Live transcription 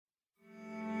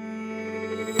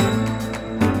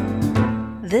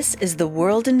This is The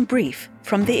World in Brief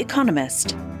from The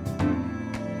Economist.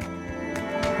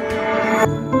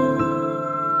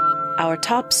 Our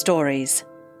top stories.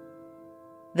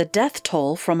 The death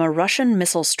toll from a Russian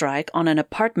missile strike on an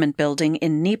apartment building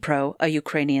in Dnipro, a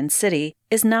Ukrainian city,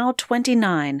 is now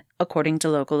 29, according to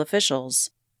local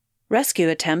officials. Rescue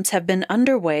attempts have been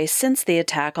underway since the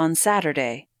attack on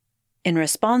Saturday. In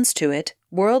response to it,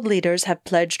 world leaders have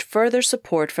pledged further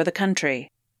support for the country.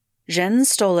 Jens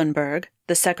Stoltenberg,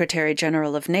 the Secretary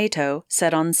General of NATO,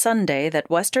 said on Sunday that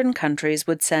Western countries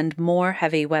would send more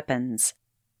heavy weapons.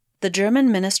 The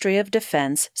German Ministry of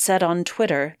Defense said on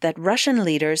Twitter that Russian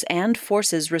leaders and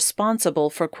forces responsible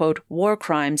for, quote, war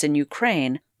crimes in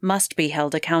Ukraine must be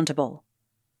held accountable.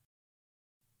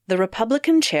 The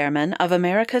Republican chairman of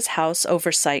America's House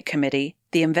Oversight Committee,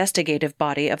 the investigative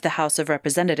body of the House of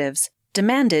Representatives,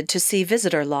 demanded to see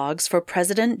visitor logs for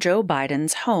President Joe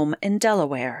Biden's home in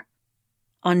Delaware.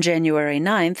 On January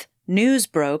 9th, news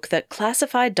broke that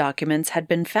classified documents had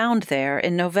been found there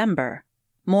in November.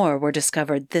 More were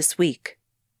discovered this week.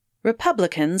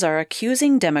 Republicans are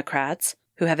accusing Democrats,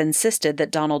 who have insisted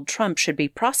that Donald Trump should be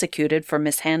prosecuted for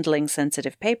mishandling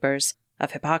sensitive papers,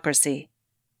 of hypocrisy.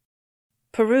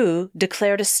 Peru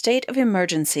declared a state of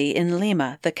emergency in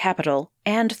Lima, the capital,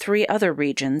 and 3 other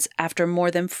regions after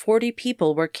more than 40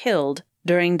 people were killed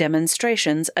during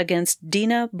demonstrations against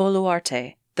Dina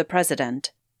Boluarte, the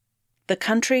president. The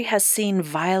country has seen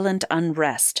violent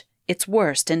unrest, its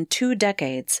worst in 2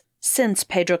 decades, since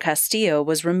Pedro Castillo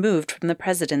was removed from the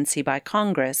presidency by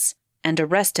Congress and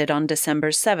arrested on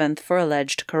December 7th for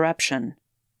alleged corruption.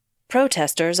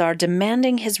 Protesters are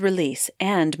demanding his release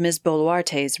and Ms.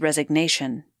 Boluarte's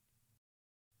resignation.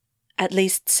 At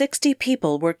least 60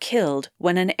 people were killed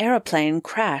when an aeroplane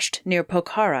crashed near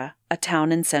Pokhara, a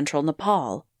town in central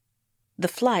Nepal. The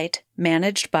flight,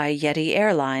 managed by Yeti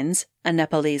Airlines, a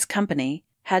Nepalese company,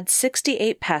 had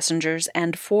 68 passengers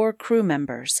and 4 crew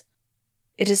members.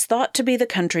 It is thought to be the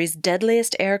country's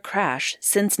deadliest air crash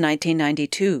since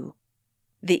 1992.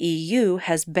 The EU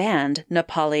has banned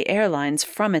Nepali Airlines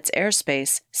from its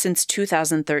airspace since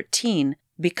 2013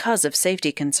 because of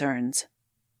safety concerns.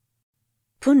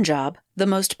 Punjab, the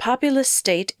most populous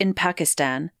state in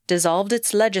Pakistan, dissolved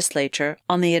its legislature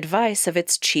on the advice of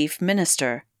its chief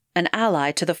minister, an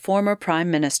ally to the former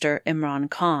Prime Minister Imran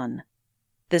Khan.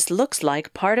 This looks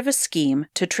like part of a scheme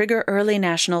to trigger early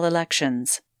national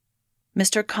elections.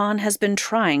 Mr. Khan has been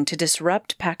trying to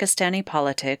disrupt Pakistani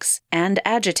politics and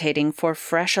agitating for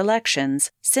fresh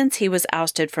elections since he was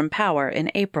ousted from power in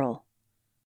April.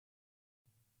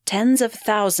 Tens of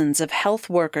thousands of health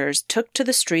workers took to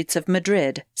the streets of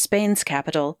Madrid, Spain's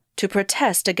capital, to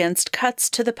protest against cuts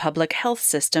to the public health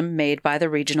system made by the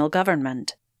regional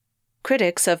government.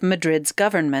 Critics of Madrid's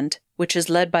government, which is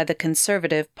led by the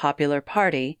conservative Popular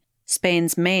Party,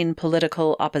 Spain's main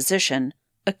political opposition,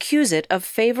 accuse it of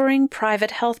favoring private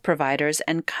health providers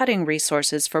and cutting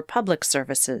resources for public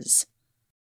services.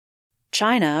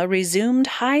 China resumed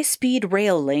high-speed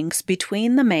rail links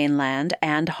between the mainland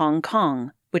and Hong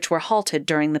Kong, which were halted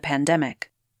during the pandemic.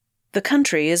 The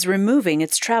country is removing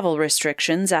its travel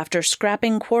restrictions after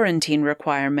scrapping quarantine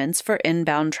requirements for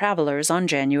inbound travelers on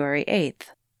January 8th.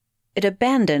 It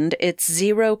abandoned its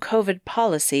zero-COVID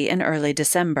policy in early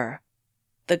December.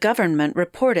 The government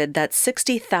reported that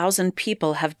 60,000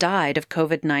 people have died of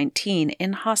COVID-19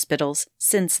 in hospitals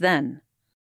since then.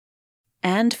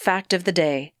 And fact of the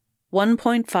day,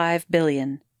 1.5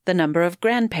 billion, the number of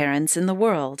grandparents in the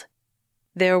world.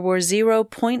 There were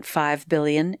 0.5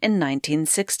 billion in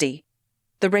 1960.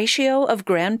 The ratio of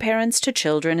grandparents to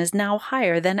children is now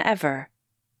higher than ever.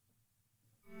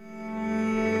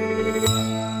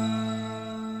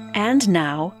 And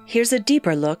now, here's a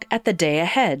deeper look at the day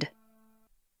ahead.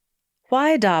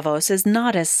 Why Davos is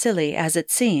not as silly as it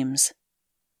seems.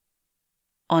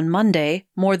 On Monday,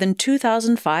 more than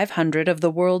 2,500 of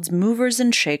the world's movers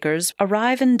and shakers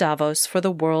arrive in Davos for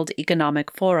the World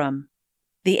Economic Forum.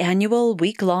 The annual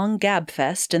week-long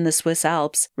Gabfest in the Swiss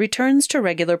Alps returns to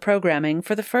regular programming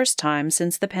for the first time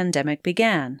since the pandemic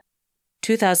began.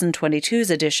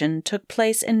 2022's edition took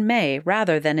place in May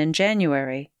rather than in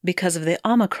January because of the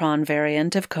Omicron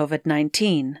variant of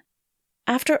COVID-19.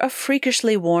 After a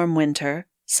freakishly warm winter,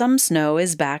 some snow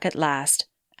is back at last,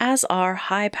 as are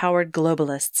high-powered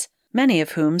globalists, many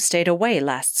of whom stayed away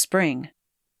last spring.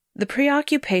 The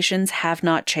preoccupations have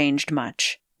not changed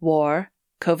much: war,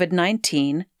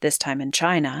 COVID-19, this time in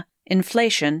China,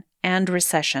 inflation, and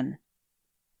recession.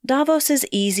 Davos is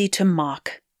easy to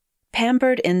mock.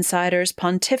 Pampered insiders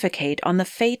pontificate on the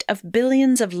fate of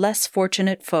billions of less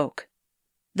fortunate folk.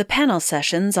 The panel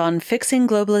sessions on fixing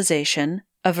globalization,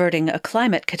 averting a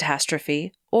climate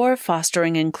catastrophe, or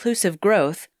fostering inclusive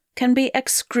growth can be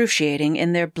excruciating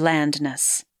in their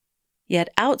blandness. Yet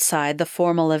outside the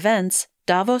formal events,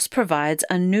 Davos provides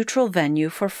a neutral venue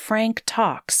for frank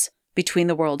talks between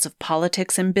the worlds of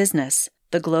politics and business,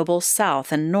 the global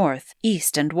South and North,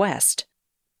 East and West.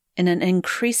 In an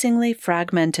increasingly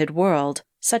fragmented world,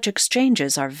 such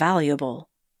exchanges are valuable.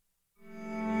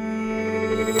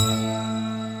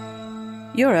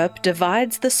 Europe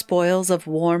divides the spoils of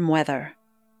warm weather.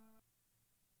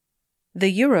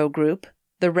 The Eurogroup,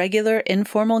 the regular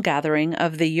informal gathering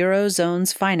of the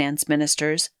Eurozone's finance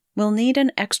ministers, will need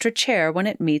an extra chair when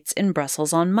it meets in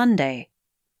Brussels on Monday.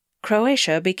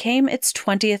 Croatia became its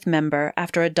 20th member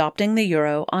after adopting the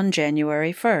euro on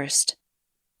January 1st.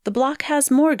 The bloc has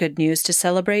more good news to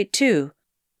celebrate, too.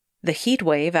 The heat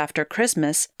wave after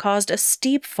Christmas caused a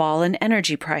steep fall in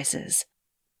energy prices.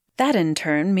 That in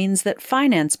turn means that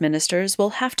finance ministers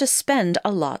will have to spend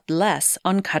a lot less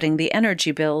on cutting the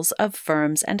energy bills of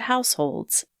firms and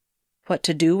households. What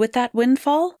to do with that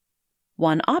windfall?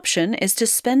 One option is to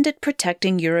spend it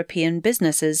protecting European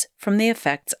businesses from the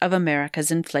effects of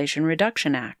America's Inflation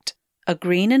Reduction Act, a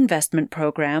green investment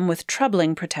program with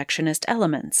troubling protectionist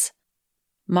elements.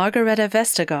 Margrethe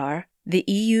Vestager, the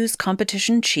EU's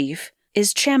competition chief,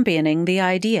 is championing the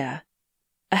idea.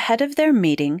 Ahead of their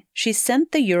meeting, she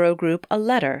sent the Eurogroup a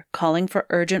letter calling for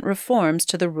urgent reforms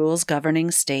to the rules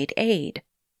governing state aid.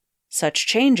 Such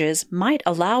changes might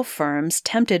allow firms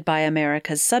tempted by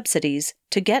America's subsidies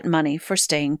to get money for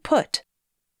staying put.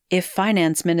 If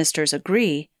finance ministers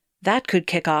agree, that could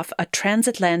kick off a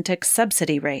transatlantic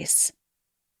subsidy race.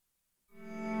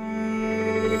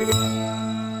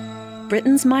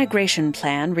 Britain's migration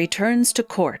plan returns to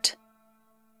court.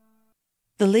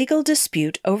 The legal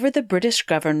dispute over the British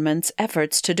government's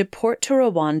efforts to deport to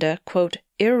Rwanda, quote,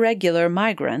 irregular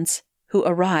migrants who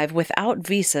arrive without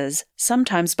visas,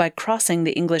 sometimes by crossing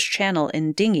the English Channel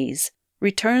in dinghies,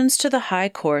 returns to the High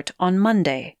Court on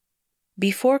Monday.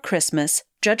 Before Christmas,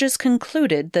 judges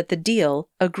concluded that the deal,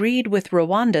 agreed with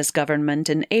Rwanda's government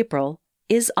in April,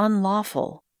 is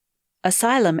unlawful.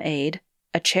 Asylum Aid,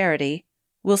 a charity,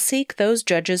 will seek those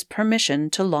judges' permission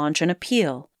to launch an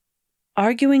appeal,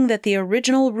 arguing that the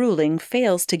original ruling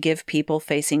fails to give people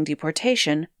facing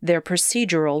deportation their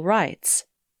procedural rights.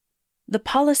 The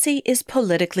policy is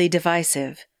politically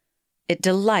divisive. It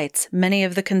delights many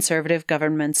of the conservative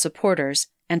government's supporters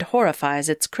and horrifies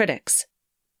its critics.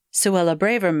 Suella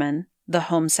Braverman, the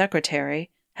Home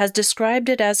Secretary, has described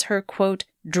it as her, quote,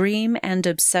 dream and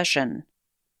obsession.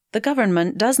 The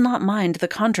government does not mind the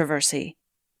controversy.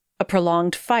 A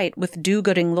prolonged fight with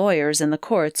do-gooding lawyers in the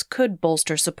courts could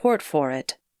bolster support for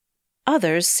it.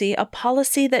 Others see a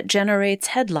policy that generates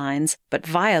headlines but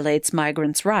violates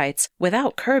migrants' rights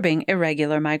without curbing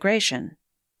irregular migration.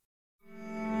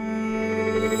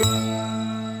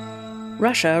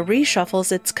 Russia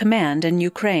reshuffles its command in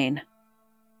Ukraine.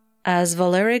 As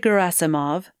Valery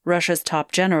Gerasimov, Russia's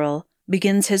top general,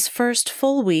 begins his first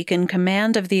full week in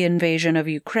command of the invasion of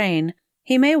Ukraine,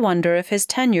 he may wonder if his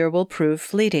tenure will prove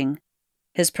fleeting.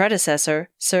 His predecessor,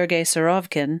 Sergei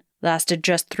Surovkin, lasted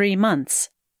just 3 months.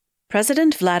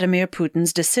 President Vladimir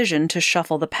Putin's decision to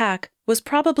shuffle the pack was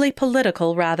probably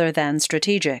political rather than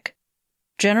strategic.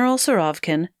 General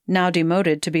Surovkin, now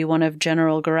demoted to be one of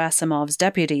General Gerasimov's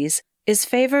deputies, is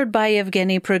favored by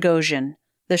Yevgeny Prigozhin,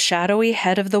 the shadowy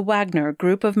head of the Wagner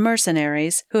group of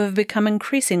mercenaries who have become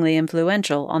increasingly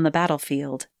influential on the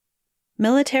battlefield.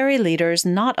 Military leaders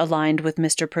not aligned with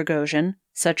Mr. Prigozhin,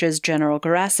 such as General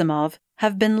Gerasimov,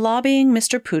 have been lobbying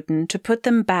Mr. Putin to put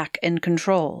them back in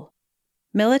control.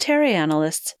 Military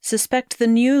analysts suspect the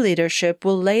new leadership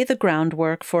will lay the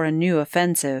groundwork for a new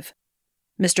offensive.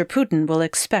 Mr. Putin will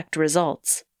expect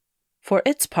results. For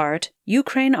its part,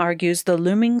 Ukraine argues the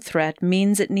looming threat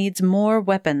means it needs more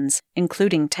weapons,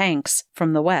 including tanks,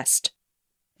 from the West.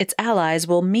 Its allies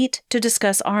will meet to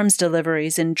discuss arms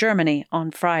deliveries in Germany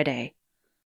on Friday.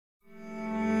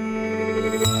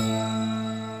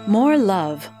 More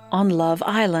love on Love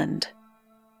Island.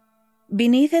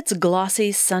 Beneath its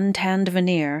glossy, sun-tanned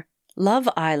veneer, Love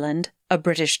Island, a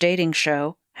British dating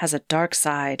show, has a dark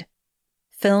side.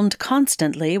 Filmed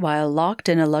constantly while locked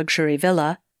in a luxury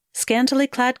villa, scantily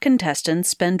clad contestants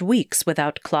spend weeks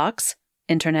without clocks,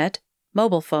 internet,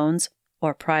 mobile phones,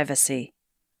 or privacy.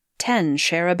 10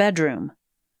 share a bedroom.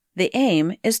 The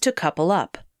aim is to couple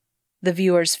up. The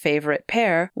viewer's favorite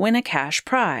pair win a cash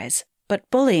prize, but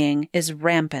bullying is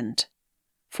rampant.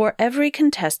 For every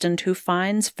contestant who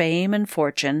finds fame and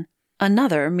fortune,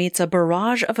 another meets a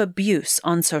barrage of abuse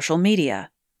on social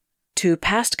media. 2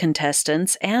 past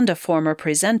contestants and a former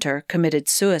presenter committed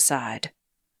suicide.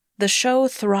 The show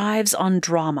thrives on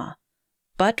drama,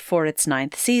 But for its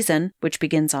 9th season, which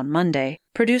begins on Monday,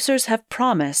 producers have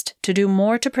promised to do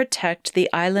more to protect the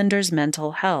islanders'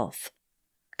 mental health.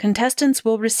 Contestants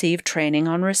will receive training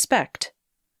on respect.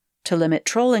 To limit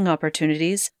trolling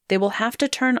opportunities, they will have to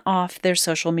turn off their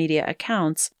social media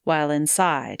accounts while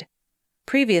inside.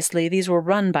 Previously, these were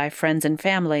run by friends and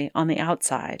family on the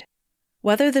outside.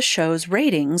 Whether the show's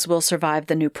ratings will survive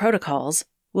the new protocols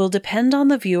will depend on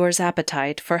the viewer's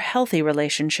appetite for healthy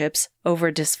relationships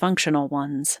over dysfunctional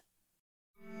ones.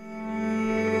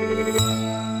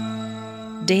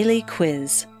 Daily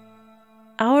Quiz.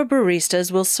 Our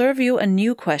baristas will serve you a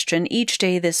new question each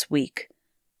day this week.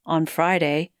 On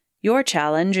Friday, your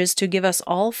challenge is to give us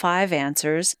all 5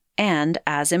 answers and,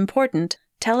 as important,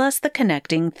 tell us the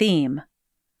connecting theme.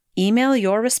 Email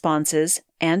your responses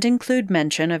and include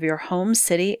mention of your home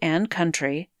city and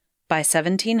country by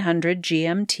 1700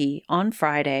 GMT on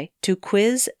Friday to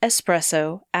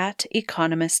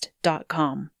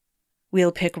quizespresso@economist.com.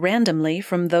 We'll pick randomly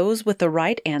from those with the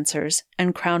right answers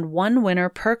and crown one winner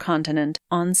per continent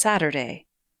on Saturday.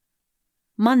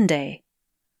 Monday.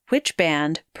 Which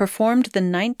band performed the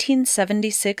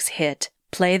 1976 hit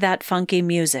Play That Funky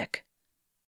Music?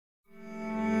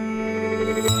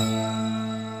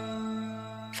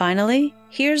 Finally,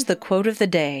 here's the quote of the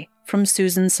day from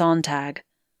Susan Sontag.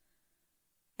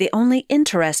 The only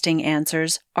interesting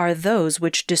answers are those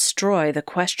which destroy the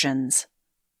questions.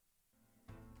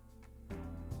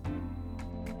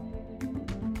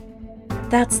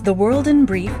 That's The World in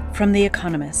Brief from The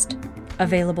Economist,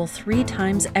 available 3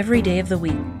 times every day of the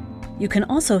week. You can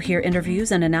also hear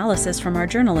interviews and analysis from our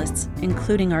journalists,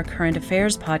 including our current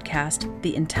affairs podcast,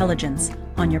 The Intelligence,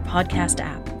 on your podcast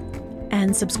app.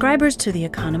 And subscribers to The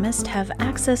Economist have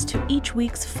access to each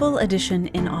week's full edition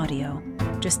in audio.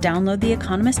 Just download The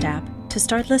Economist app to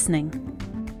start listening.